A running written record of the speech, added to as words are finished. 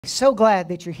So glad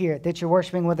that you're here, that you're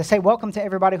worshiping with us. Hey, welcome to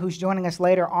everybody who's joining us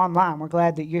later online. We're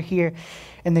glad that you're here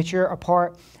and that you're a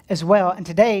part as well. And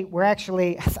today, we're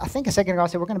actually, I think a second ago I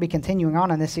said we're going to be continuing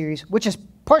on in this series, which is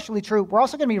partially true. We're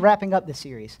also going to be wrapping up this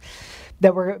series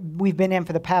that we've been in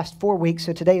for the past 4 weeks.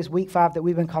 So today is week 5 that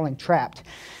we've been calling Trapped.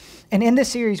 And in this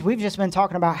series, we've just been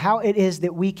talking about how it is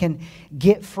that we can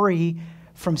get free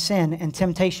from sin and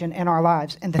temptation in our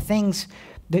lives and the things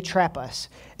that trap us.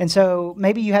 And so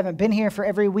maybe you haven't been here for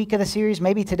every week of the series.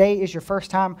 Maybe today is your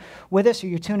first time with us or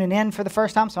you're tuning in for the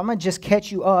first time. So I'm going to just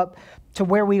catch you up to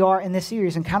where we are in this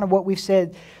series and kind of what we've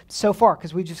said so far,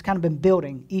 because we've just kind of been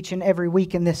building each and every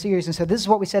week in this series. And so this is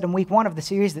what we said in week 1 of the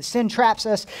series, that sin traps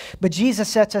us, but Jesus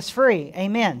sets us free.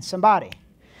 Amen, somebody.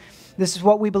 This is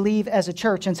what we believe as a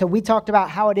church. And so we talked about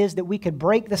how it is that we could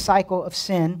break the cycle of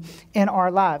sin in our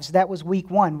lives. That was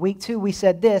week 1. Week 2, we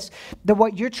said this, that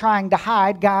what you're trying to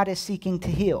hide, God is seeking to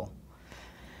heal.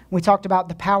 We talked about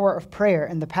the power of prayer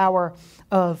and the power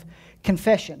of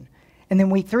confession. And then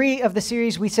week 3 of the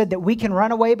series, we said that we can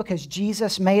run away because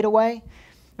Jesus made a way.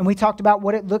 And we talked about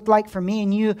what it looked like for me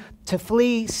and you to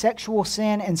flee sexual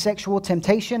sin and sexual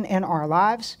temptation in our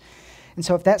lives. And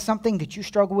so if that's something that you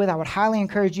struggle with, I would highly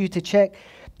encourage you to check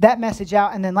that message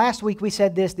out. And then last week we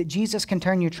said this, that Jesus can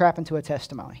turn your trap into a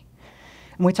testimony.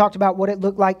 And we talked about what it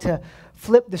looked like to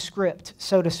flip the script,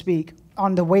 so to speak,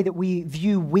 on the way that we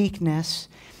view weakness,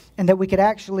 and that we could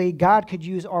actually, God could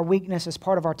use our weakness as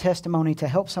part of our testimony to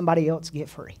help somebody else get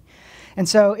free. And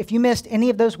so if you missed any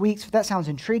of those weeks, if that sounds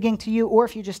intriguing to you, or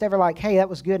if you just ever like, hey, that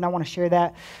was good and I want to share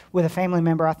that with a family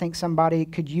member, I think somebody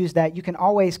could use that. You can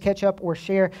always catch up or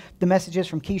share the messages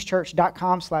from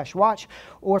keyschurch.com/watch,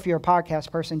 or if you're a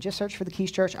podcast person, just search for the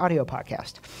Keys Church audio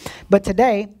podcast. But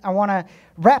today, I want to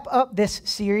wrap up this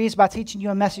series by teaching you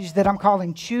a message that I'm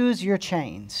calling Choose Your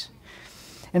Chains.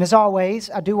 And as always,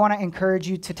 I do want to encourage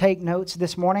you to take notes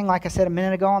this morning. Like I said a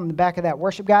minute ago on the back of that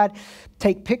worship guide,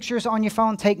 take pictures on your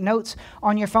phone, take notes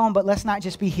on your phone, but let's not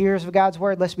just be hearers of God's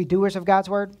word, let's be doers of God's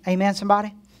word. Amen,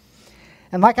 somebody?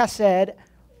 And like I said,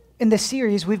 in this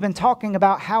series, we've been talking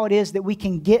about how it is that we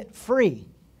can get free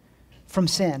from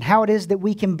sin, how it is that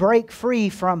we can break free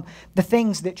from the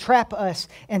things that trap us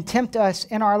and tempt us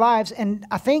in our lives. And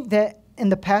I think that in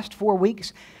the past 4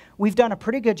 weeks, we've done a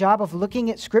pretty good job of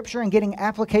looking at Scripture and getting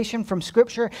application from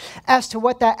Scripture as to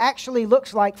what that actually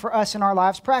looks like for us in our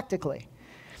lives practically.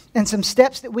 And some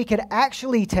steps that we could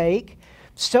actually take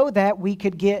so that we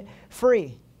could get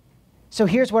free. So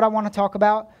here's what I want to talk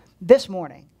about this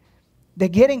morning.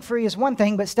 That getting free is one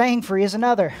thing, but staying free is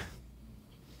another.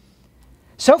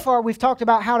 So far, we've talked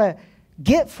about how to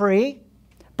get free,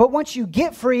 but once you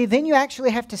get free, then you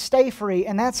actually have to stay free,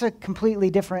 and that's a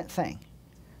completely different thing.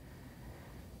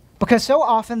 Because so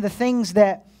often the things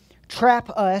that trap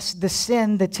us, the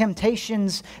sin, the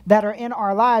temptations that are in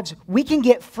our lives, we can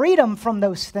get freedom from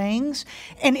those things,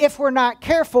 and if we're not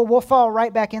careful, we'll fall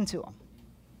right back into them.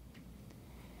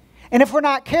 And if we're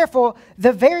not careful,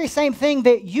 the very same thing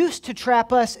that used to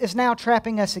trap us is now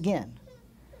trapping us again.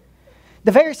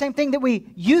 The very same thing that we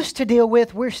used to deal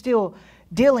with, we're still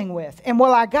dealing with. And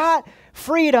while I got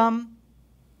freedom,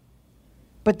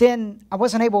 but then I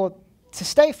wasn't able to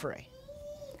stay free.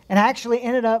 And I actually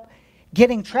ended up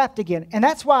getting trapped again. And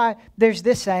that's why there's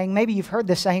this saying, maybe you've heard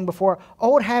this saying before,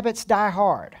 old habits die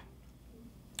hard.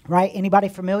 Right? Anybody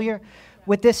familiar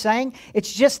with this saying?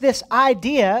 It's just this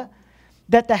idea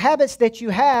that the habits that you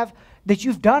have, that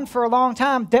you've done for a long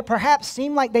time, that perhaps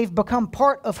seem like they've become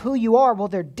part of who you are, well,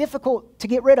 they're difficult to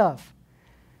get rid of.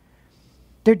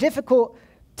 They're difficult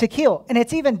to kill. And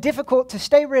it's even difficult to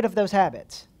stay rid of those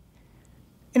habits.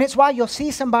 And it's why you'll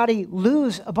see somebody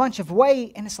lose a bunch of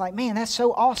weight, and it's like, man, that's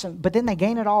so awesome. But then they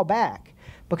gain it all back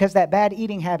because that bad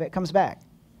eating habit comes back.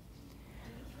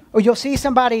 Or you'll see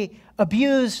somebody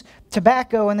abuse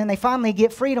tobacco, and then they finally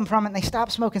get freedom from it, and they stop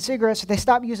smoking cigarettes, or they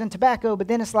stop using tobacco, but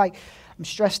then it's like, I'm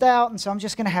stressed out, and so I'm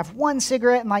just going to have one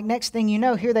cigarette, and like next thing you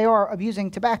know, here they are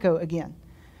abusing tobacco again.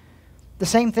 The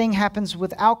same thing happens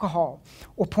with alcohol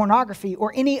or pornography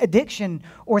or any addiction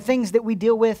or things that we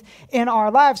deal with in our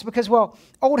lives because, well,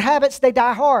 old habits, they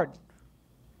die hard.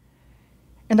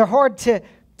 And they're hard to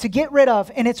get rid of.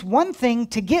 And it's one thing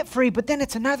to get free, but then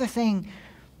it's another thing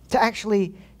to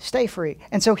actually stay free.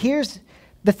 And so here's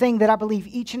the thing that I believe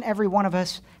each and every one of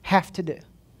us have to do.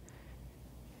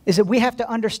 Is that we have to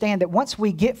understand that once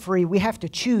we get free, we have to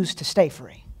choose to stay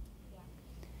free.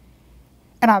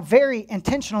 And I very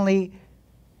intentionally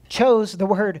chose the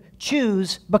word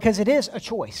choose because it is a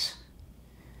choice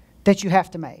that you have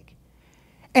to make.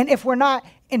 And if we're not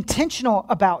intentional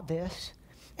about this,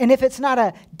 and if it's not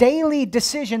a daily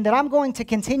decision that I'm going to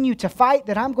continue to fight,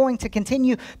 that I'm going to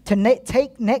continue to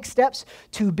take next steps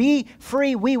to be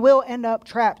free, we will end up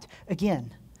trapped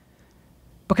again.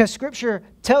 Because Scripture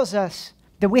tells us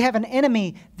that we have an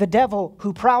enemy, the devil,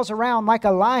 who prowls around like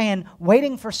a lion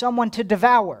waiting for someone to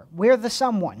devour. We're the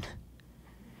someone.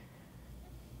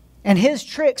 And his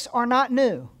tricks are not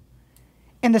new.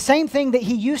 And the same thing that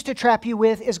he used to trap you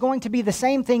with is going to be the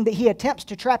same thing that he attempts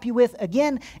to trap you with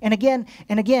again and again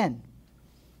and again.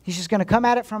 He's just going to come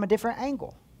at it from a different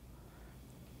angle.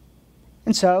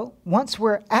 And so, once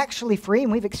we're actually free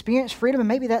and we've experienced freedom, and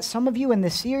maybe that's some of you in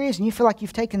this series, and you feel like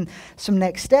you've taken some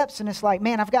next steps, and it's like,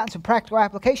 man, I've gotten some practical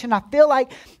application. I feel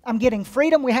like I'm getting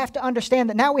freedom. We have to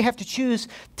understand that now we have to choose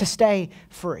to stay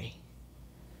free.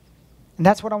 And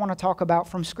that's what I want to talk about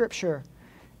from Scripture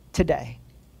today.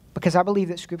 Because I believe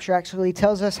that Scripture actually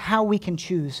tells us how we can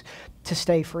choose to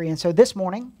stay free. And so this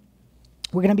morning,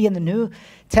 we're going to be in the New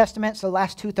Testament, so the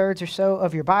last 2/3 or so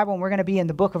of your Bible, and we're going to be in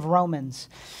the book of Romans.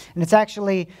 And it's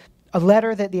actually a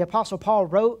letter that the Apostle Paul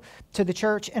wrote to the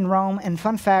church in Rome. And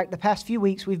fun fact, the past few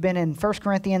weeks we've been in 1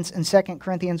 Corinthians and 2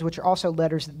 Corinthians, which are also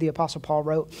letters that the Apostle Paul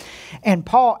wrote. And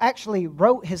Paul actually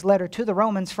wrote his letter to the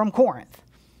Romans from Corinth.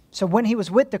 So when he was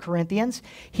with the Corinthians,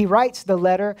 he writes the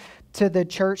letter to the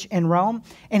church in Rome,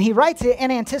 and he writes it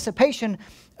in anticipation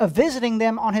of visiting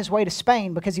them on his way to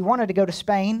Spain, because he wanted to go to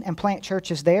Spain and plant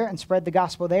churches there and spread the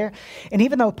gospel there. And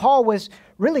even though Paul was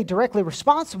really directly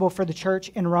responsible for the church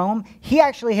in Rome, he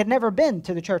actually had never been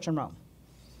to the church in Rome.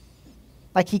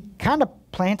 Like, he kind of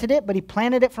planted it, but he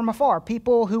planted it from afar.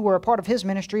 People who were a part of his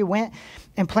ministry went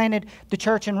and planted the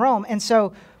church in Rome. And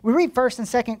so we read 1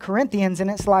 and 2 Corinthians, and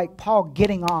it's like Paul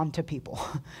getting on to people,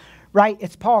 right?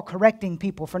 It's Paul correcting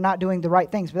people for not doing the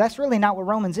right things. But that's really not what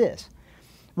Romans is.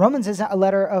 Romans isn't a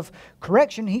letter of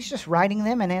correction. He's just writing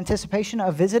them in anticipation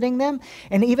of visiting them.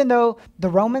 And even though the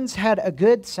Romans had a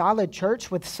good, solid church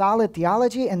with solid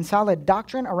theology and solid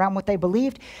doctrine around what they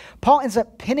believed, Paul ends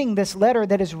up penning this letter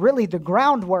that is really the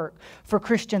groundwork for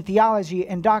Christian theology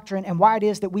and doctrine and why it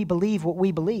is that we believe what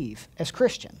we believe as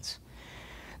Christians.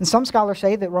 And some scholars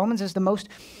say that Romans is the most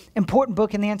important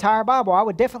book in the entire Bible. I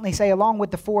would definitely say, along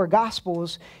with the 4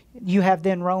 Gospels, you have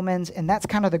then Romans, and that's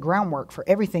kind of the groundwork for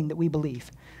everything that we believe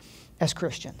as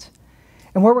Christians.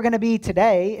 And where we're going to be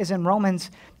today is in Romans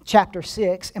chapter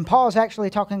 6, and Paul is actually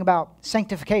talking about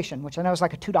sanctification, which I know is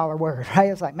like a $2 word,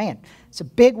 right? It's like, man, it's a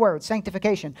big word,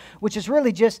 sanctification, which is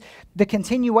really just the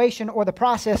continuation or the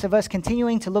process of us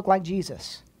continuing to look like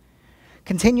Jesus.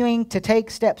 Continuing to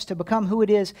take steps to become who it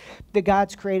is that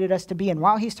God's created us to be. And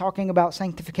while he's talking about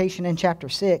sanctification in chapter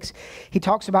 6, he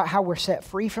talks about how we're set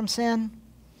free from sin.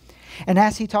 And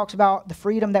as he talks about the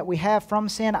freedom that we have from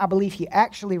sin, I believe he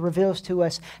actually reveals to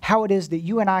us how it is that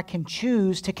you and I can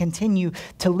choose to continue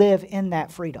to live in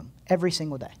that freedom every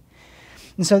single day.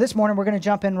 And so this morning we're going to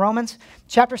jump in Romans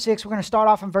chapter 6. We're going to start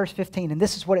off in verse 15, and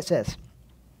this is what it says.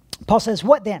 Paul says,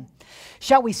 "What then?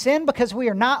 Shall we sin because we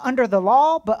are not under the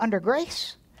law, but under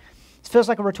grace?" It feels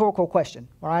like a rhetorical question,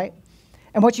 right?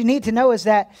 And what you need to know is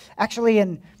that actually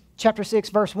in chapter 6,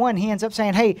 verse 1, he ends up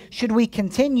saying, hey, should we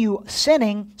continue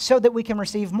sinning so that we can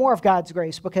receive more of God's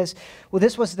grace? Because, well,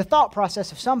 this was the thought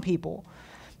process of some people,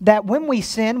 that when we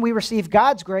sin, we receive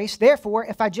God's grace. Therefore,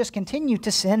 if I just continue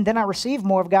to sin, then I receive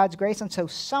more of God's grace. And so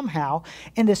somehow,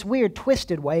 in this weird,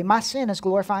 twisted way, my sin is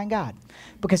glorifying God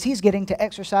because he's getting to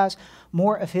exercise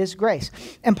more of his grace.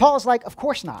 And Paul's like, of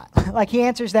course not. Like, he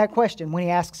answers that question when he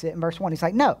asks it in verse 1. He's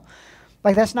like, no.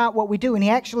 Like, that's not what we do. And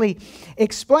he actually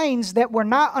explains that we're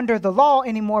not under the law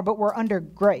anymore, but we're under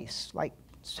grace. Like,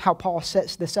 how Paul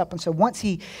sets this up. And so once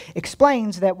he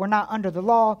explains that we're not under the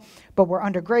law, but we're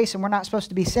under grace and we're not supposed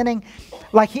to be sinning,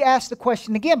 like, he asks the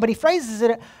question again, but he phrases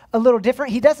it a little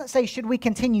different. He doesn't say, should we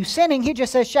continue sinning? He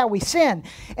just says, shall we sin?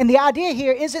 And the idea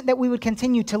here isn't that we would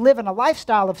continue to live in a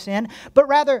lifestyle of sin, but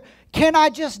rather, can I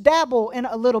just dabble in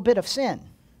a little bit of sin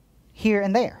here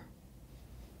and there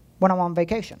when I'm on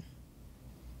vacation,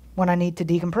 when I need to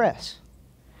decompress,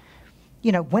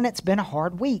 you know, when it's been a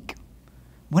hard week,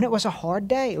 when it was a hard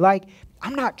day? Like,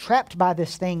 I'm not trapped by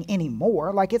this thing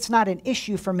anymore. Like, it's not an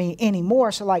issue for me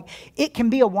anymore. So, like, it can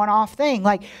be a one-off thing.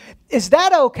 Like, is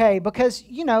that okay? Because,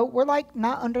 you know, we're, like,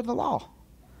 not under the law,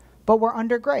 but we're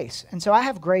under grace. And so I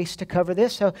have grace to cover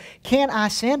this. So can I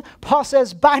sin? Paul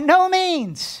says, by no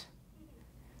means.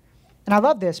 And I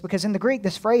love this because in the Greek,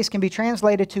 this phrase can be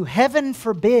translated to heaven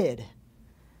forbid.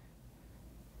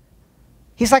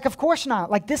 He's like, of course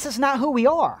not. Like, this is not who we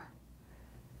are.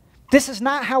 This is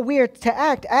not how we are to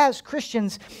act as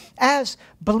Christians, as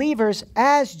believers,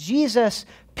 as Jesus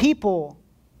people.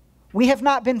 We have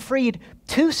not been freed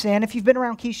to sin. If you've been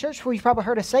around Key Church before, you've probably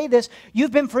heard us say this.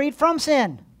 You've been freed from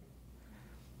sin.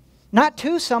 Not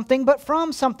to something, but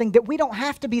from something, that we don't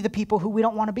have to be the people who we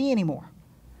don't want to be anymore.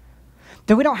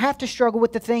 That we don't have to struggle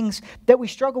with the things that we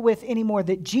struggle with anymore.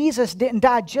 That Jesus didn't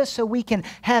die just so we can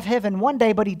have heaven one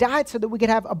day, but he died so that we could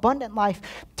have abundant life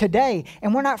today.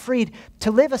 And we're not freed to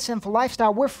live a sinful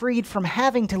lifestyle. We're freed from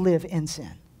having to live in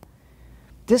sin.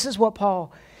 This is what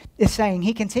Paul is saying.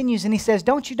 He continues and he says,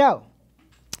 don't you know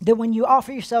that when you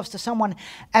offer yourselves to someone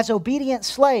as obedient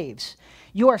slaves,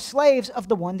 you are slaves of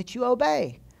the one that you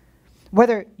obey?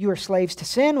 Whether you are slaves to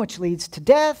sin, which leads to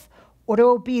death, or to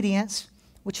obedience,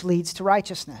 which leads to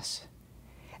righteousness.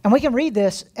 And we can read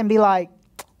this and be like,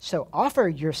 so offer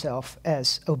yourself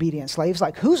as obedient slaves.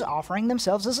 Like, who's offering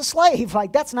themselves as a slave?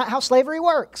 Like, that's not how slavery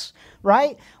works,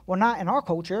 right? Well, not in our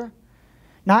culture,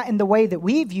 not in the way that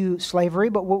we view slavery,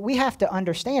 but what we have to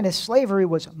understand is slavery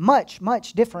was much,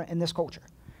 much different in this culture.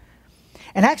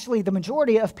 And actually, the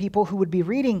majority of people who would be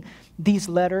reading these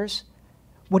letters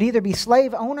would either be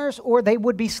slave owners or they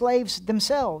would be slaves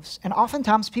themselves. And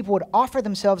oftentimes people would offer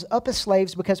themselves up as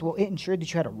slaves because, well, it ensured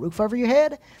that you had a roof over your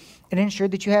head. It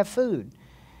ensured that you have food.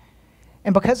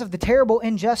 And because of the terrible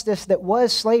injustice that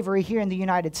was slavery here in the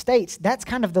United States, that's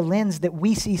kind of the lens that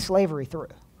we see slavery through,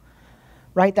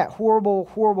 right? That horrible,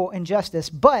 horrible injustice.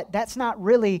 But that's not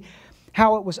really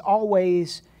how it was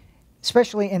always,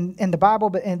 especially in the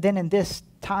Bible, and then in this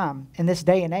time, in this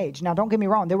day and age. Now, don't get me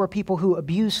wrong. There were people who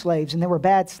abused slaves and there were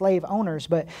bad slave owners,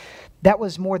 but that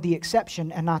was more the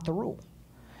exception and not the rule.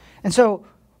 And so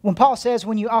when Paul says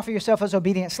when you offer yourself as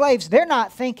obedient slaves, they're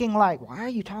not thinking like, why are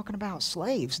you talking about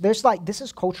slaves? There's like, this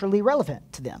is culturally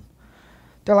relevant to them.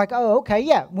 They're like, oh, okay,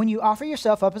 yeah. When you offer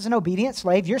yourself up as an obedient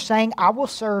slave, you're saying, I will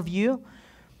serve you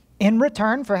in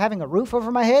return for having a roof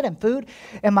over my head and food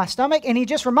in my stomach. And he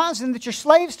just reminds them that you're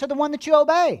slaves to the one that you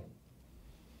obey.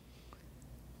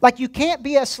 Like, you can't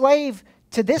be a slave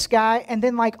to this guy and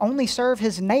then like only serve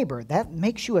his neighbor. That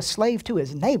makes you a slave to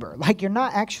his neighbor. Like, you're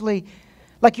not actually,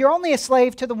 like, you're only a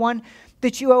slave to the one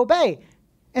that you obey.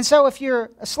 And so if you're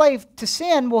a slave to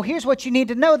sin, well, here's what you need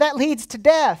to know. That leads to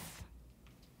death.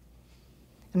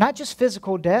 Not just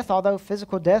physical death, although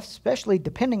physical death, especially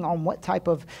depending on what type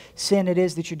of sin it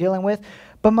is that you're dealing with,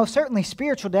 but most certainly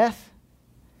spiritual death.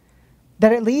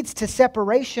 That it leads to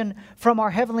separation from our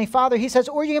Heavenly Father. He says,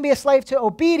 or you're going to be a slave to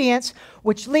obedience,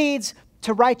 which leads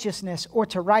to righteousness or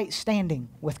to right standing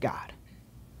with God.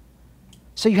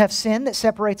 So you have sin that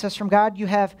separates us from God. You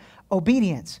have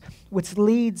obedience, which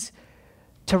leads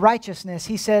to righteousness.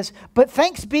 He says, but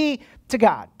thanks be to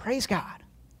God, praise God,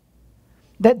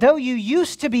 that though you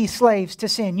used to be slaves to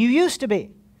sin, you used to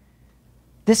be.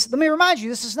 This, let me remind you,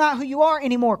 this is not who you are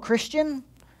anymore, Christian.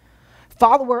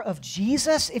 Follower of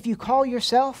Jesus, if you call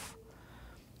yourself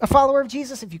a follower of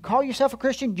Jesus, if you call yourself a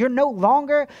Christian, you're no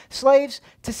longer slaves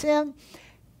to sin.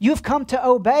 You've come to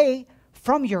obey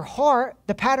from your heart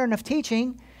the pattern of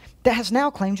teaching that has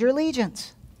now claimed your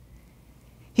allegiance.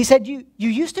 He said you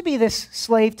used to be this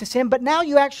slave to sin, but now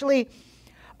you actually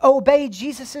obey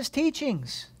Jesus'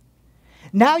 teachings.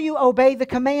 Now you obey the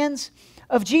commands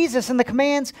of Jesus and the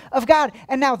commands of God.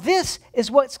 And now this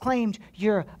is what's claimed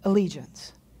your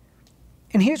allegiance.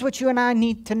 And here's what you and I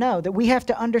need to know, that we have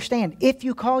to understand, if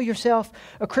you call yourself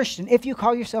a Christian, if you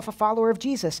call yourself a follower of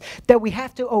Jesus, that we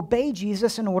have to obey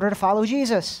Jesus in order to follow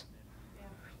Jesus. Yeah.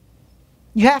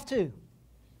 You have to.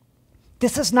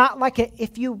 This is not like a,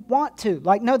 if you want to.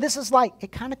 Like, no, this is like,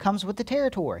 it kind of comes with the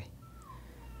territory.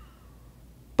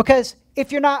 Because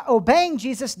if you're not obeying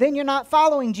Jesus, then you're not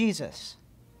following Jesus.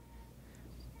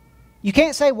 You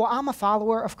can't say, well, I'm a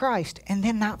follower of Christ, and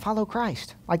then not follow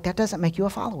Christ. Like, that doesn't make you a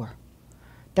follower.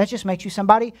 That just makes you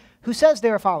somebody who says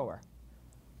they're a follower.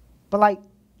 But like,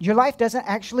 your life doesn't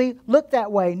actually look that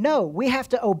way. No, we have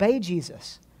to obey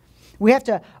Jesus. We have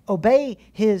to obey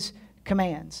his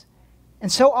commands. And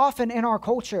so often in our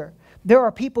culture, there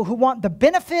are people who want the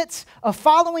benefits of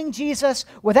following Jesus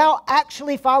without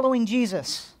actually following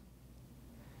Jesus.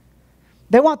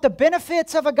 They want the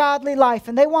benefits of a godly life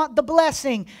and they want the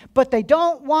blessing, but they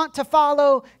don't want to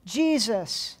follow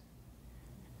Jesus.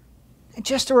 And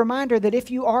just a reminder that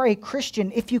if you are a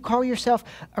Christian, if you call yourself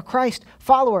a Christ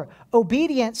follower,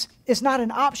 obedience is not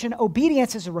an option.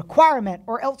 Obedience is a requirement,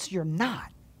 or else you're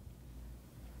not.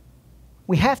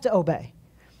 We have to obey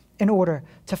in order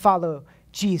to follow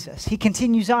Jesus. He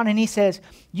continues on and he says,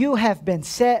 you have been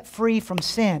set free from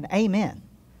sin. Amen.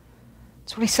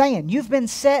 That's what he's saying. You've been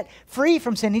set free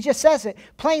from sin. He just says it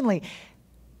plainly.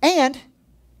 And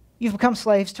you've become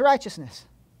slaves to righteousness.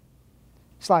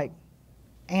 It's like,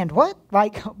 and what?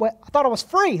 Like, what? I thought I was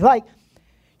free. Like,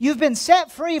 you've been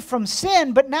set free from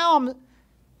sin, but now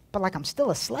I'm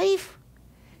still a slave?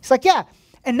 It's like, yeah.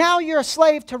 And now you're a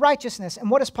slave to righteousness.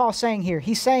 And what is Paul saying here?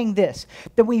 He's saying this,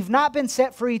 that we've not been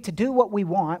set free to do what we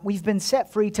want. We've been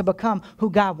set free to become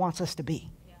who God wants us to be.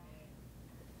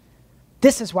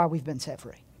 This is why we've been set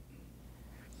free.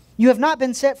 You have not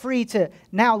been set free to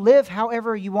now live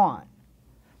however you want.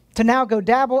 To now go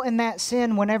dabble in that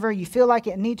sin whenever you feel like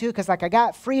it and need to, because like I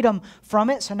got freedom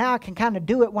from it, so now I can kind of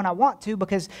do it when I want to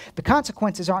because the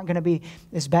consequences aren't going to be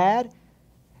as bad.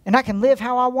 And I can live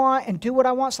how I want and do what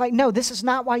I want. It's like, no, this is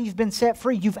not why you've been set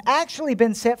free. You've actually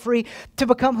been set free to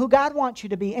become who God wants you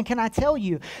to be. And can I tell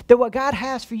you that what God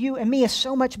has for you and me is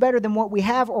so much better than what we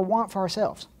have or want for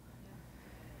ourselves?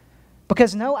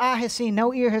 Because no eye has seen,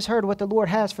 no ear has heard what the Lord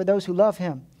has for those who love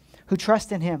Him, who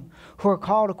trust in Him, who are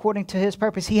called according to His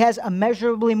purpose. He has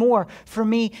immeasurably more for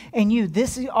me and you.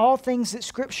 This is all things that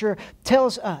Scripture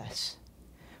tells us,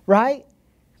 right?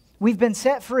 We've been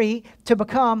set free to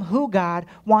become who God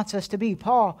wants us to be.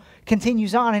 Paul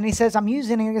continues on and he says, I'm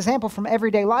using an example from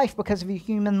everyday life because of your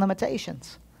human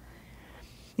limitations.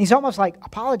 He's almost like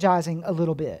apologizing a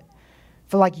little bit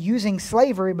for like using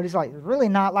slavery, but he's like, really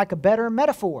not like a better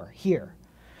metaphor here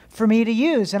for me to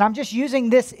use. And I'm just using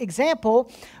this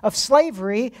example of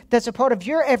slavery that's a part of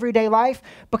your everyday life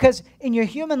because in your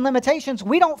human limitations,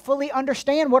 we don't fully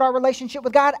understand what our relationship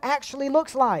with God actually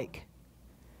looks like.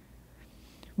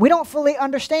 We don't fully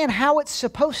understand how it's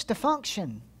supposed to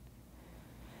function.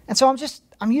 And so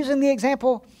I'm using the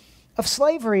example of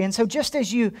slavery. And so just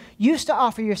as you used to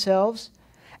offer yourselves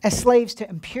as slaves to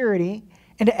impurity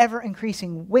and to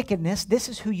ever-increasing wickedness, this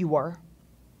is who you were.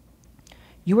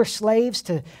 You were slaves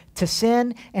to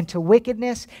sin and to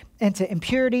wickedness and to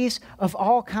impurities of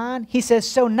all kind. He says,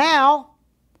 so now,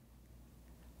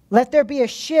 let there be a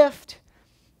shift.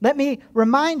 Let me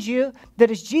remind you that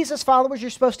as Jesus followers,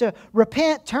 you're supposed to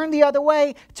repent, turn the other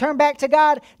way, turn back to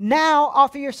God. Now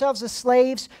offer yourselves as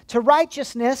slaves to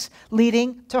righteousness,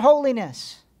 leading to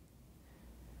holiness.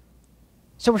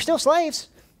 So we're still slaves,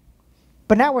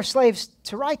 but now we're slaves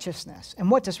to righteousness.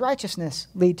 And what does righteousness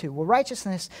lead to? Well,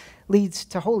 righteousness leads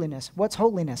to holiness. What's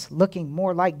holiness? Looking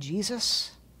more like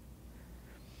Jesus?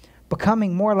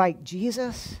 Becoming more like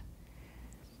Jesus?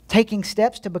 Taking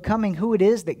steps to becoming who it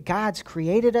is that God's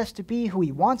created us to be, who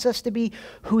He wants us to be,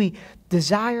 who He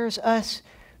desires us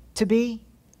to be.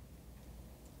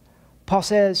 Paul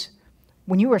says,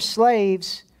 when you were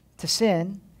slaves to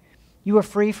sin, you were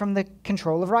free from the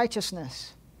control of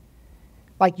righteousness.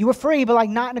 Like you were free, but like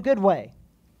not in a good way.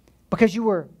 Because you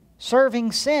were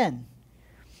serving sin.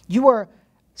 You were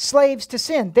slaves to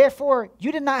sin. Therefore,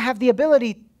 you did not have the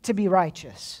ability to be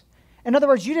righteous. In other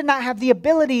words, you did not have the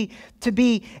ability to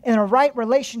be in a right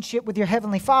relationship with your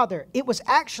Heavenly Father. It was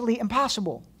actually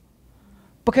impossible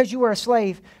because you were a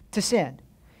slave to sin.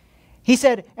 He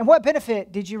said, and what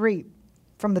benefit did you reap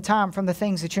from the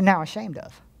things that you're now ashamed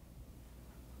of?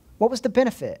 What was the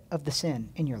benefit of the sin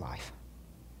in your life?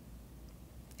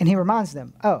 And he reminds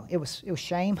them, oh, it was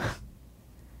shame.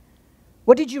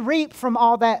 What did you reap from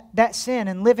all that sin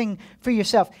and living for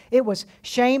yourself? It was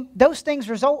shame. Those things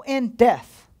result in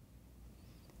death.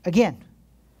 Again,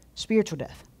 spiritual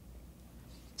death.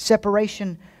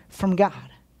 Separation from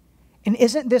God. And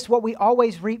isn't this what we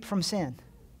always reap from sin?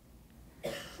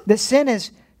 That sin is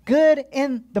good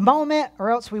in the moment, or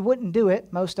else we wouldn't do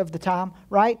it most of the time,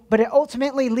 right? But it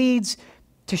ultimately leads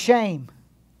to shame.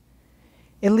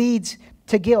 It leads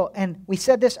to guilt. And we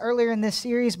said this earlier in this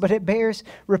series, but it bears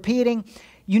repeating.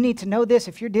 You need to know this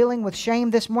if you're dealing with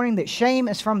shame this morning, that shame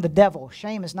is from the devil.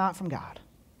 Shame is not from God.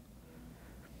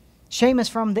 Shame is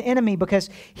from the enemy because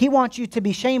he wants you to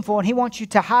be shameful and he wants you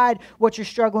to hide what you're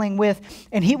struggling with.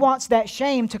 And he wants that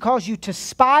shame to cause you to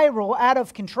spiral out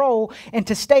of control and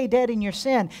to stay dead in your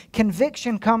sin.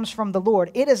 Conviction comes from the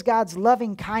Lord. It is God's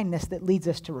loving kindness that leads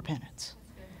us to repentance.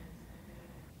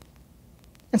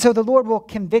 And so the Lord will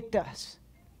convict us.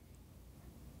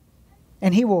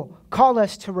 And He will call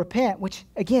us to repent, which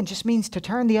again just means to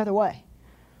turn the other way.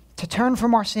 To turn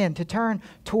from our sin, to turn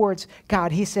towards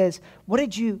God. He says, what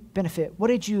did you benefit? What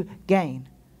did you gain?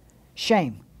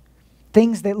 Shame.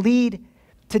 Things that lead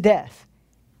to death.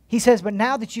 He says, but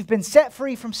now that you've been set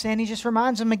free from sin, He just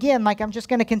reminds them again, like I'm just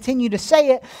going to continue to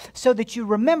say it so that you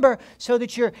remember, so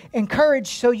that you're encouraged,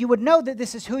 so you would know that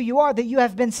this is who you are, that you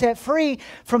have been set free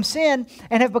from sin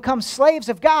and have become slaves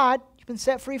of God. You've been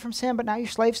set free from sin, but now you're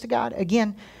slaves to God.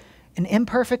 Again, an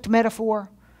imperfect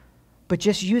metaphor, but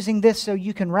just using this so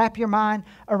you can wrap your mind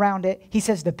around it. He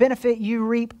says the benefit you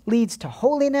reap leads to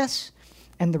holiness,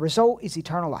 and the result is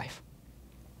eternal life.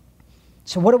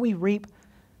 So what do we reap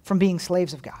from being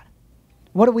slaves of God?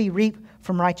 What do we reap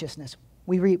from righteousness?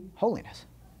 We reap holiness.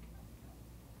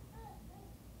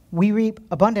 We reap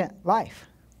abundant life.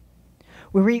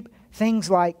 We reap things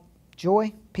like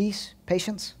joy, peace,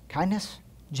 patience, kindness,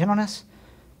 gentleness,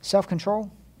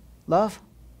 self-control, love.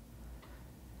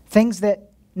 Things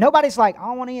that nobody's like, I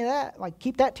don't want any of that. Like,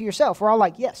 keep that to yourself. We're all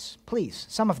like, yes, please,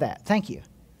 some of that. Thank you.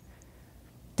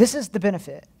 This is the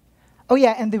benefit. Oh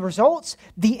yeah, and the results,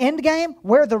 the end game,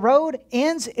 where the road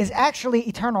ends, is actually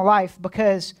eternal life,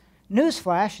 because,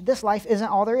 newsflash, this life isn't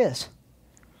all there is.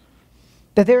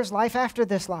 That there's life after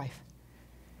this life.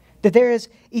 That there is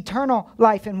eternal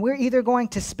life, and we're either going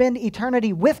to spend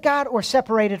eternity with God or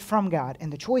separated from God,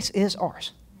 and the choice is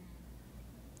ours.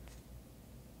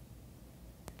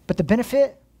 But the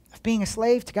benefit of being a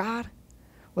slave to God,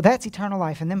 well, that's eternal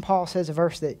life. And then Paul says a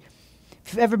verse that,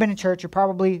 if you've ever been in church, you're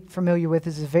probably familiar with.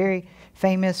 This is a very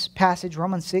famous passage,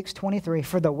 Romans 6:23.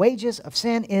 For the wages of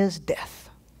sin is death,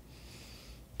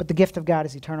 but the gift of God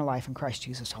is eternal life in Christ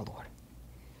Jesus our Lord.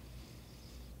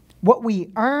 What we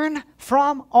earn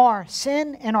from our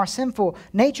sin and our sinful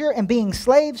nature and being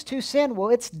slaves to sin, well,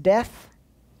 it's death.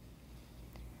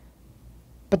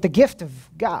 But the gift of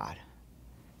God,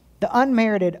 the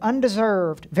unmerited,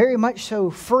 undeserved, very much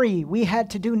so free, we had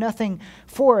to do nothing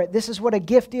for it. This is what a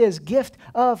gift is. Gift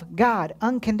of God,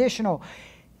 unconditional,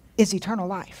 is eternal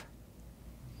life.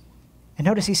 And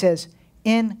notice he says,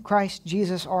 in Christ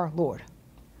Jesus our Lord.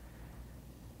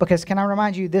 Because can I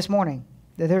remind you this morning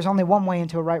that there's only one way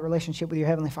into a right relationship with your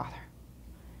Heavenly Father.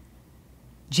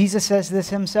 Jesus says this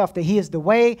himself, that he is the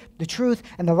way, the truth,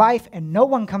 and the life, and no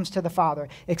one comes to the Father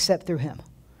except through him.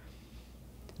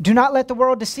 Do not let the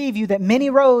world deceive you that many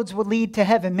roads will lead to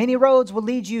heaven. Many roads will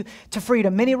lead you to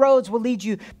freedom. Many roads will lead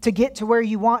you to get to where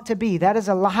you want to be. That is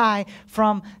a lie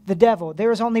from the devil. There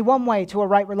is only one way to a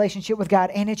right relationship with God,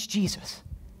 and it's Jesus.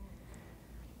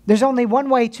 There's only one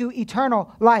way to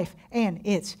eternal life, and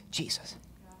it's Jesus.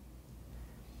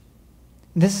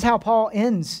 This is how Paul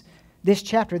ends this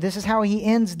chapter. This is how he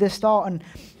ends this thought. And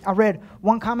I read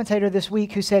one commentator this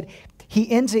week who said, he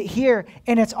ends it here,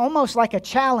 and it's almost like a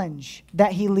challenge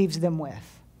that he leaves them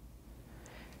with.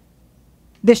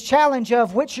 This challenge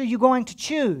of, which are you going to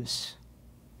choose?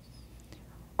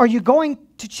 Are you going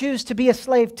to choose to be a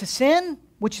slave to sin,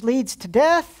 which leads to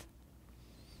death?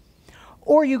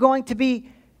 Or are you going to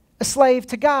be a slave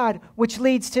to God, which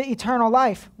leads to eternal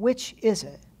life? Which is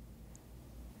it?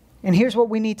 And here's what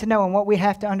we need to know and what we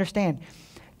have to understand.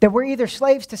 That we're either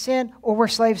slaves to sin or we're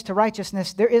slaves to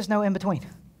righteousness. There is no in between.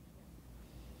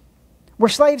 We're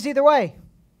slaves either way.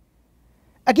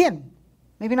 Again,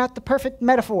 maybe not the perfect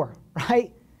metaphor,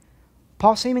 right?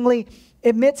 Paul seemingly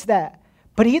admits that.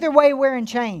 But either way, we're in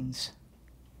chains.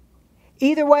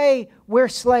 Either way, we're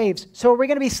slaves. So are we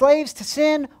going to be slaves to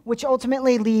sin, which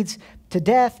ultimately leads to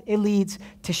death? It leads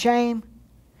to shame.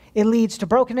 It leads to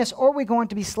brokenness. Or are we going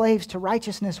to be slaves to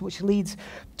righteousness, which leads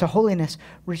to holiness,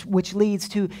 which leads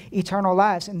to eternal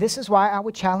lives? And this is why I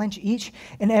would challenge each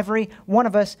and every one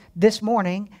of us this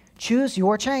morning, choose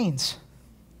your chains.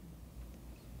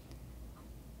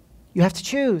 You have to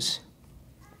choose.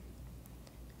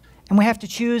 And we have to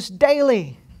choose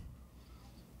daily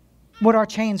what our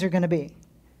chains are going to be.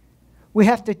 We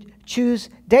have to choose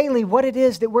daily what it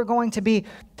is that we're going to be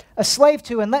a slave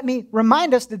to. And let me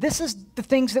remind us that this is the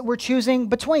things that we're choosing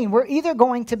between. We're either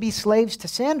going to be slaves to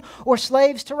sin or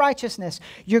slaves to righteousness.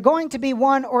 You're going to be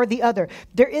one or the other.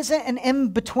 There isn't an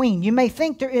in-between. You may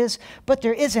think there is, but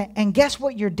there isn't. And guess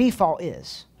what your default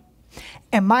is?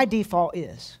 And my default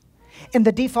is. And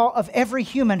the default of every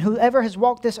human who ever has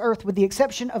walked this earth, with the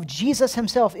exception of Jesus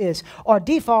himself, is our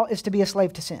default is to be a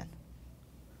slave to sin.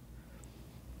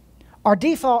 Our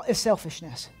default is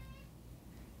selfishness.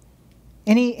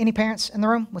 Any parents in the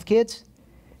room with kids?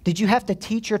 Did you have to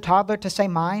teach your toddler to say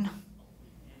mine?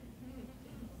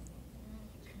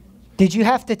 Did you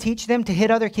have to teach them to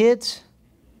hit other kids?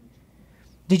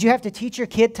 Did you have to teach your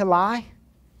kid to lie?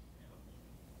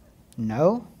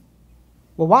 No.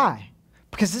 Well, why?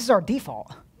 Because this is our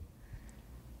default.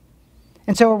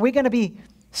 And so are we going to be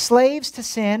slaves to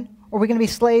sin, or are we going to be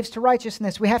slaves to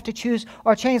righteousness? We have to choose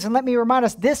our chains. And let me remind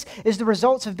us, this is the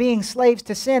results of being slaves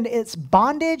to sin. It's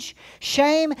bondage,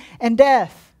 shame, and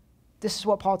death. This is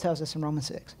what Paul tells us in Romans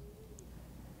 6.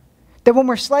 That when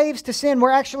we're slaves to sin,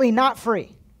 we're actually not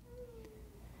free.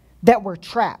 That we're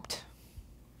trapped.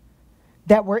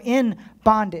 That we're in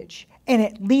bondage. And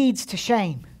it leads to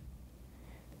shame.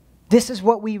 This is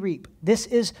what we reap. This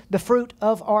is the fruit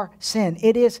of our sin.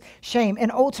 It is shame.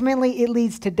 And ultimately, it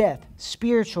leads to death,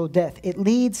 spiritual death. It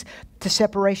leads to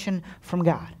separation from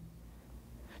God.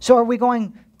 So are we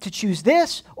going to choose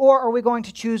this, or are we going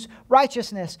to choose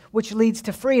righteousness, which leads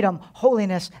to freedom,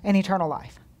 holiness, and eternal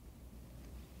life?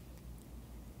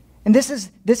 And this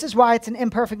is why it's an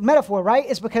imperfect metaphor, right?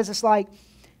 It's because it's like,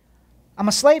 I'm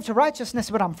a slave to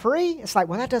righteousness, but I'm free. It's like,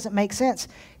 well, that doesn't make sense.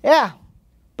 Yeah,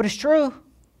 but it's true.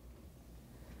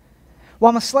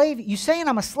 Well, I'm a slave. You saying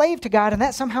I'm a slave to God and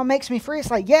that somehow makes me free? It's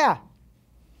like, yeah.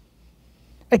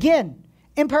 Again,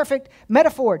 imperfect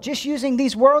metaphor, just using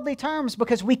these worldly terms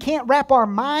because we can't wrap our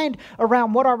mind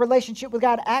around what our relationship with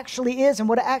God actually is and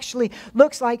what it actually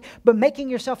looks like. But making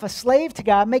yourself a slave to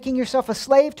God, making yourself a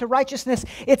slave to righteousness,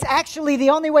 it's actually the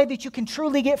only way that you can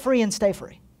truly get free and stay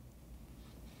free.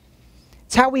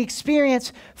 It's how we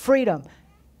experience freedom.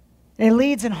 And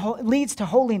it leads to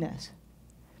holiness.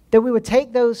 That we would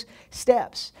take those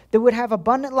steps, that we would have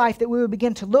abundant life, that we would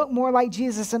begin to look more like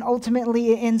Jesus, and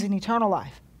ultimately it ends in eternal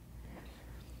life.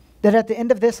 That at the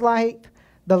end of this life,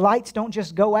 the lights don't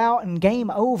just go out and game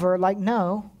over. Like,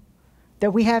 no,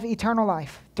 that we have eternal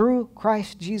life through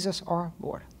Christ Jesus our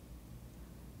Lord.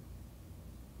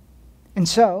 And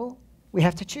so, we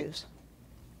have to choose.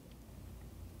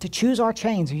 To choose our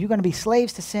chains. Are you going to be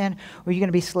slaves to sin, or are you going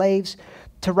to be slaves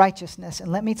to righteousness?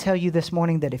 And let me tell you this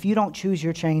morning that if you don't choose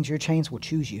your chains will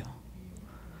choose you.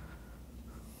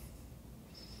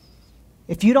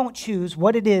 If you don't choose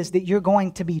what it is that you're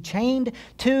going to be chained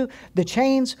to, the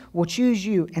chains will choose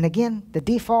you. And again, the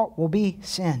default will be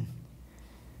sin.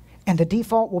 And the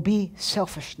default will be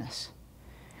selfishness.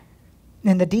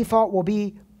 And the default will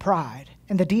be pride.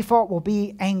 And the default will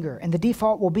be anger. And the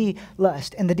default will be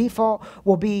lust. And the default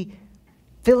will be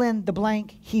fill in the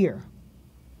blank here.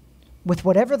 With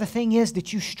whatever the thing is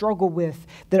that you struggle with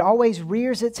that always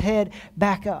rears its head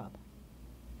back up.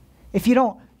 If you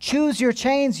don't choose your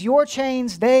chains,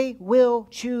 they will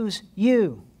choose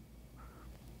you.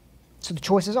 So the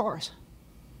choice is ours.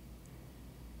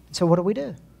 So what do we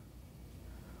do?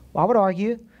 Well, I would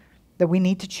argue that we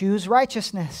need to choose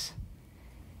righteousness.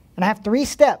 And I have 3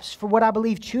 steps for what I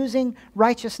believe choosing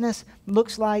righteousness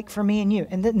looks like for me and you.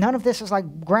 And none of this is like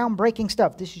groundbreaking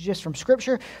stuff. This is just from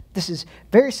Scripture. This is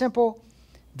very simple,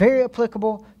 very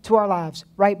applicable to our lives,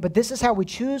 right? But this is how we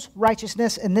choose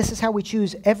righteousness, and this is how we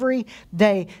choose every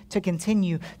day to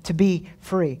continue to be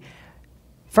free.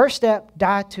 First step,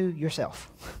 die to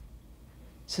yourself.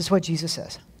 This is what Jesus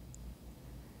says.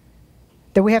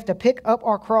 That we have to pick up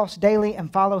our cross daily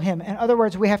and follow Him. In other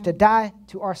words, we have to die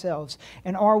to ourselves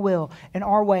and our will and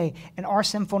our way and our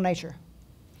sinful nature.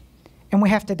 And we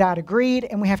have to die to greed,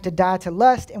 and we have to die to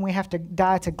lust, and we have to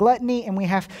die to gluttony, and we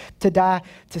have to die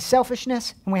to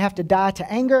selfishness, and we have to die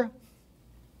to anger.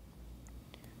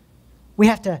 We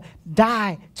have to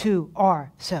die to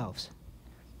ourselves.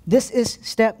 This is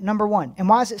step number 1. And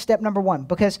why is it step number 1?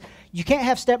 Because you can't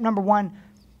have step number 1,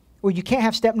 or you can't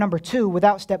have step number 2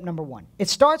 without step number 1. It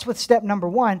starts with step number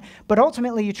 1, but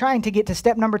ultimately you're trying to get to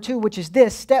step number 2, which is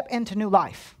this: step into new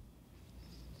life.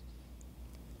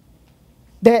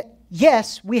 That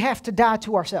yes, we have to die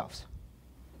to ourselves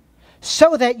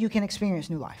so that you can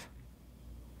experience new life,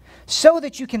 so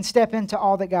that you can step into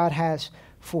all that God has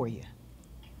for you.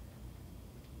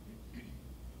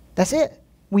 That's it.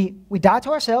 We die to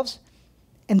ourselves,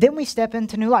 and then we step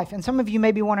into new life. And some of you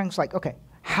may be wondering, it's like, okay,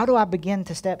 how do I begin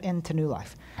to step into new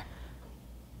life?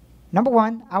 Number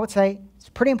 1, I would say it's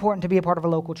pretty important to be a part of a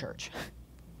local church.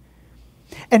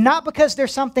 And not because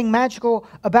there's something magical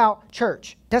about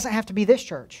church. It doesn't have to be this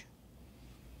church.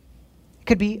 It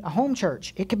could be a home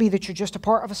church. It could be that you're just a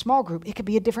part of a small group. It could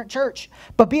be a different church.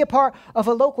 But be a part of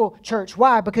a local church.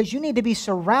 Why? Because you need to be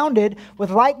surrounded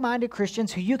with like-minded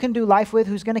Christians who you can do life with,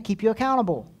 who's going to keep you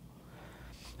accountable,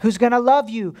 who's going to love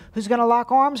you, who's going to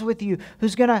lock arms with you,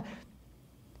 who's going to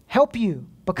help you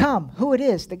become who it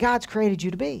is that God's created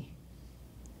you to be.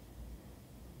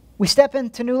 We step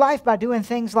into new life by doing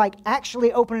things like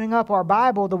actually opening up our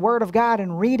Bible, the Word of God,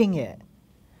 and reading it.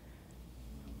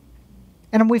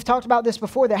 And we've talked about this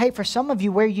before, that, hey, for some of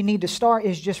you, where you need to start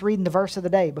is just reading the verse of the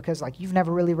day, because like you've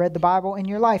never really read the Bible in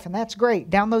your life, and that's great.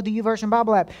 Download the YouVersion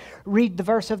Bible app. Read the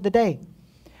verse of the day.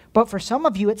 But for some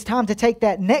of you, it's time to take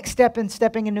that next step in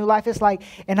stepping in new life. It's like,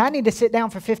 and I need to sit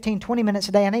down for 15, 20 minutes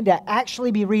a day. I need to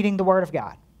actually be reading the Word of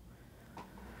God.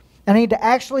 I need to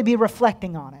actually be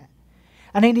reflecting on it.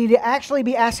 And I need to actually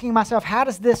be asking myself, how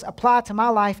does this apply to my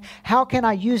life? How can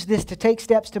I use this to take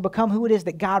steps to become who it is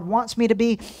that God wants me to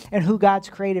be and who God's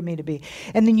created me to be?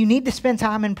 And then you need to spend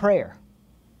time in prayer.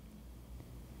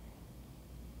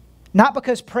 Not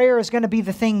because prayer is going to be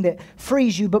the thing that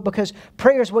frees you, but because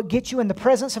prayer is what gets you in the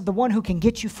presence of the one who can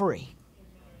get you free.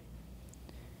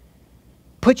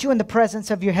 Put you in the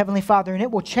presence of your Heavenly Father, and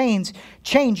it will change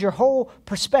your whole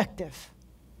perspective.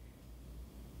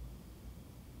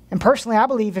 And personally, I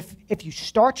believe if you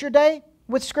start your day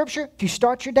with Scripture, if you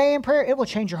start your day in prayer, it will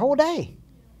change your whole day.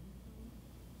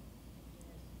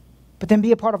 But then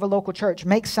be a part of a local church.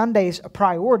 Make Sundays a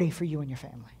priority for you and your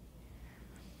family.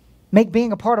 Make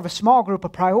being a part of a small group a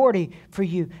priority for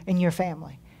you and your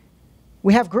family.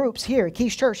 We have groups here at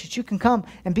Keys Church that you can come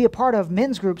and be a part of,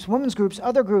 men's groups, women's groups,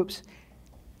 other groups.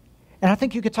 And I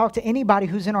think you could talk to anybody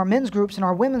who's in our men's groups and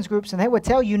our women's groups, and they would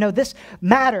tell you, no, this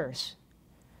matters.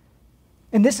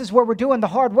 And this is where we're doing the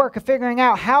hard work of figuring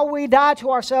out how we die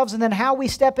to ourselves and then how we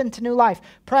step into new life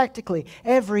practically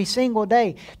every single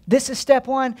day. This is step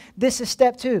 1. This is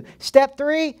step 2. Step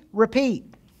 3, repeat.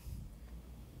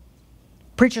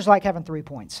 Preachers like having 3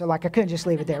 points. So I couldn't just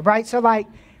leave it there, right?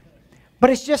 But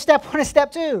it's just step 1 and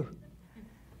step 2.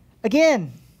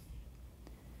 Again.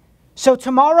 So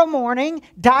tomorrow morning,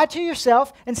 die to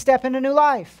yourself and step into new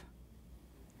life.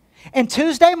 And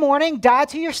Tuesday morning, die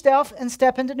to yourself and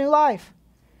step into new life.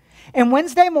 And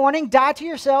Wednesday morning, die to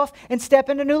yourself and step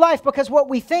into new life. Because what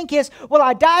we think is, well,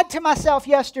 I died to myself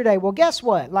yesterday. Well, guess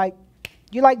what?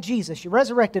 You're like Jesus. You're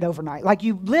resurrected overnight.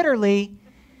 You literally,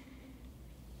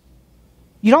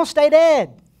 you don't stay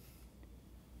dead.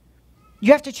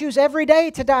 You have to choose every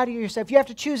day to die to yourself. You have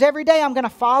to choose every day, I'm going to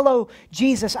follow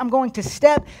Jesus. I'm going to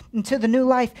step into the new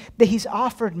life that He's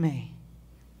offered me.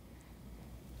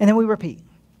 And then we repeat.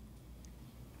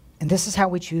 And this is how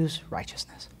we choose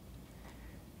righteousness.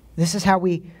 This is how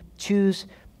we choose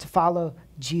to follow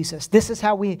Jesus. This is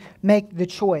how we make the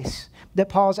choice that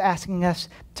Paul's asking us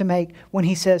to make when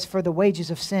he says, for the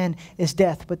wages of sin is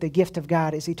death, but the gift of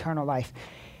God is eternal life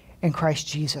in Christ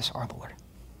Jesus our Lord.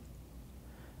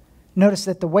 Notice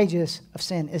that the wages of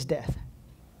sin is death.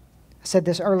 I said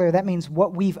this earlier. That means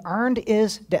what we've earned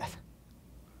is death.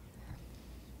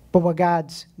 But what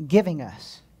God's giving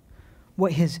us,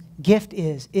 what His gift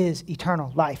is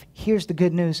eternal life. Here's the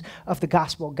good news of the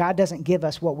gospel. God doesn't give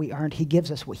us what we earned. He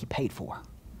gives us what He paid for.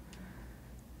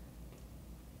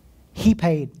 He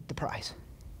paid the price.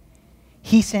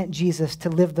 He sent Jesus to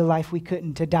live the life we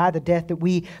couldn't, to die the death that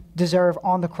we deserve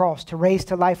on the cross, to raise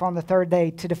to life on the third day,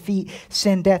 to defeat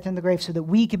sin, death, and the grave so that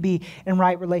we could be in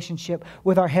right relationship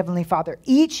with our Heavenly Father.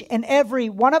 Each and every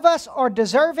one of us are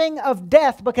deserving of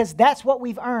death because that's what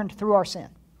we've earned through our sin.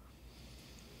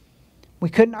 We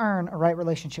couldn't earn a right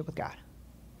relationship with God.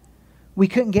 We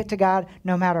couldn't get to God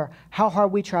no matter how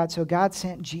hard we tried, so God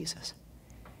sent Jesus.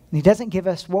 And He doesn't give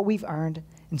us what we've earned.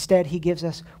 Instead, He gives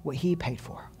us what He paid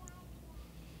for.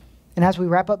 And as we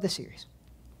wrap up the series,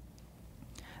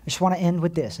 I just want to end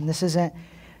with this. And this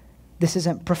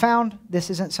isn't profound. This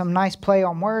isn't some nice play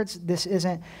on words. This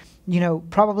isn't,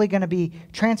 probably going to be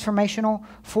transformational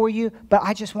for you. But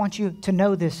I just want you to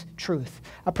know this truth.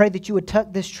 I pray that you would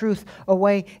tuck this truth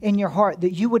away in your heart,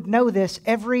 that you would know this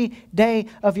every day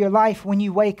of your life when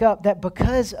you wake up, that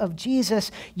because of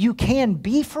Jesus, you can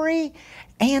be free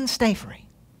and stay free.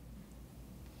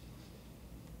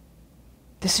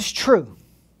 This is true.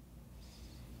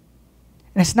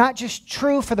 And it's not just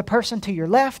true for the person to your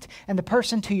left and the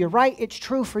person to your right. It's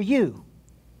true for you.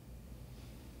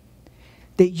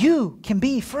 That you can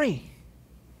be free.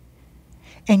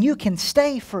 And you can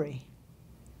stay free.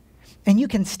 And you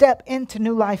can step into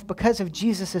new life because of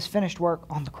Jesus' finished work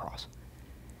on the cross.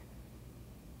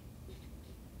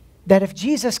 That if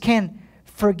Jesus can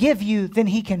forgive you, then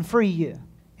He can free you.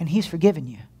 And He's forgiven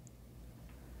you.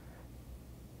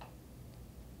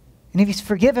 And if He's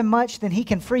forgiven much, then He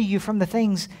can free you from the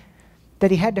things that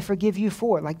He had to forgive you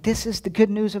for. This is the good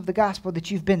news of the gospel,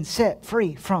 that you've been set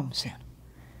free from sin.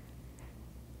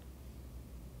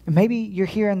 And maybe you're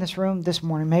here in this room this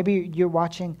morning. Maybe you're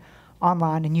watching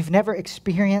online and you've never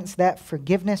experienced that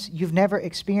forgiveness. You've never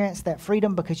experienced that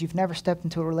freedom because you've never stepped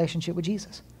into a relationship with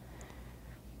Jesus.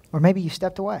 Or maybe you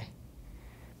stepped away.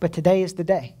 But today is the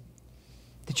day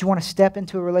that you want to step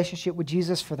into a relationship with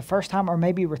Jesus for the first time, or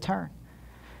maybe return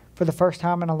for the first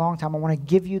time in a long time. I want to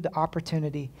give you the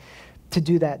opportunity to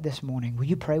do that this morning. Will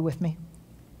you pray with me?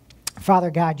 Father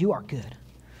God, You are good.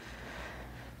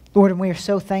 Lord, and we are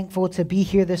so thankful to be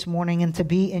here this morning and to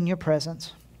be in Your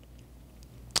presence.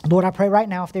 Lord, I pray right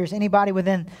now, if there's anybody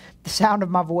within the sound of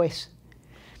my voice,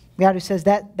 God, who says,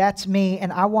 that's me,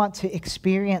 and I want to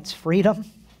experience freedom,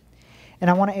 and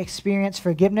I want to experience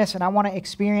forgiveness, and I want to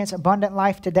experience abundant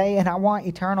life today, and I want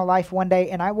eternal life one day,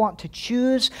 and I want to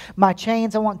choose my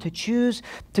chains. I want to choose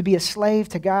to be a slave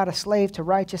to God, a slave to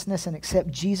righteousness, and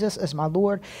accept Jesus as my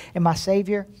Lord and my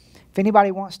Savior. If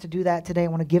anybody wants to do that today, I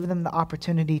want to give them the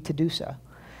opportunity to do so.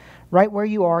 Right where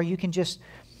you are, you can just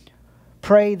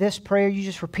pray this prayer. You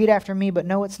just repeat after me, but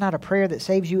no, it's not a prayer that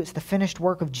saves you. It's the finished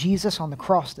work of Jesus on the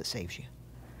cross that saves you.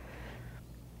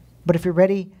 But if you're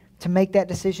ready to make that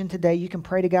decision today, you can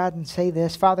pray to God and say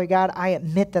this: Father God, I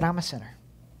admit that I'm a sinner,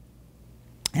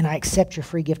 and I accept Your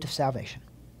free gift of salvation.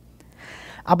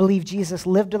 I believe Jesus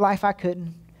lived a life I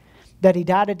couldn't, that He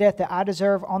died a death that I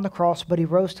deserve on the cross, but He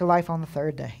rose to life on the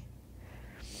third day.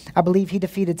 I believe he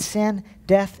defeated sin,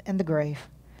 death, and the grave.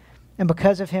 And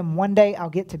because of him, one day I'll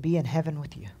get to be in heaven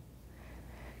with you.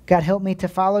 God, help me to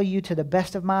follow you to the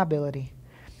best of my ability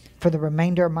for the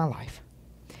remainder of my life.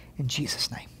 In Jesus'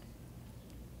 name.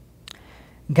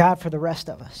 God, for the rest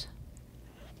of us,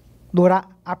 Lord,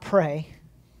 I pray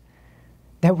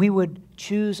that we would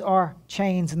choose our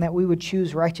chains and that we would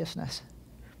choose righteousness,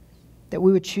 that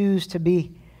we would choose to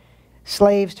be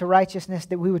slaves to righteousness,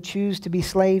 that we would choose to be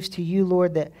slaves to you,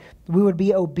 Lord, that we would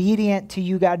be obedient to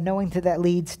you, God, knowing that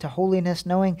leads to holiness,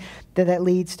 knowing that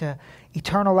leads to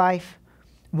eternal life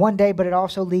one day, but it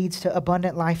also leads to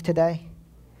abundant life today.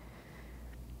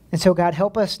 And so, God,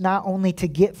 help us not only to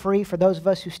get free for those of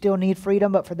us who still need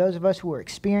freedom, but for those of us who are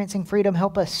experiencing freedom,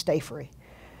 help us stay free.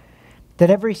 That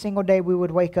every single day we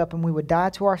would wake up and we would die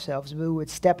to ourselves, and we would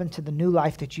step into the new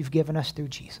life that you've given us through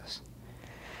Jesus.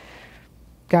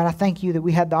 God, I thank you that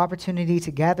we had the opportunity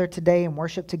to gather today and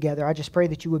worship together. I just pray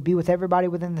that you would be with everybody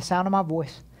within the sound of my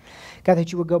voice. God,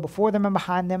 that you would go before them and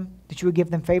behind them, that you would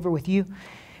give them favor with you,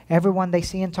 everyone they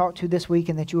see and talk to this week,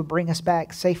 and that you would bring us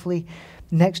back safely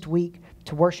next week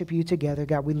to worship you together.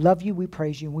 God, we love you, we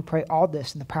praise you, and we pray all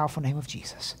this in the powerful name of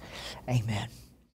Jesus. Amen.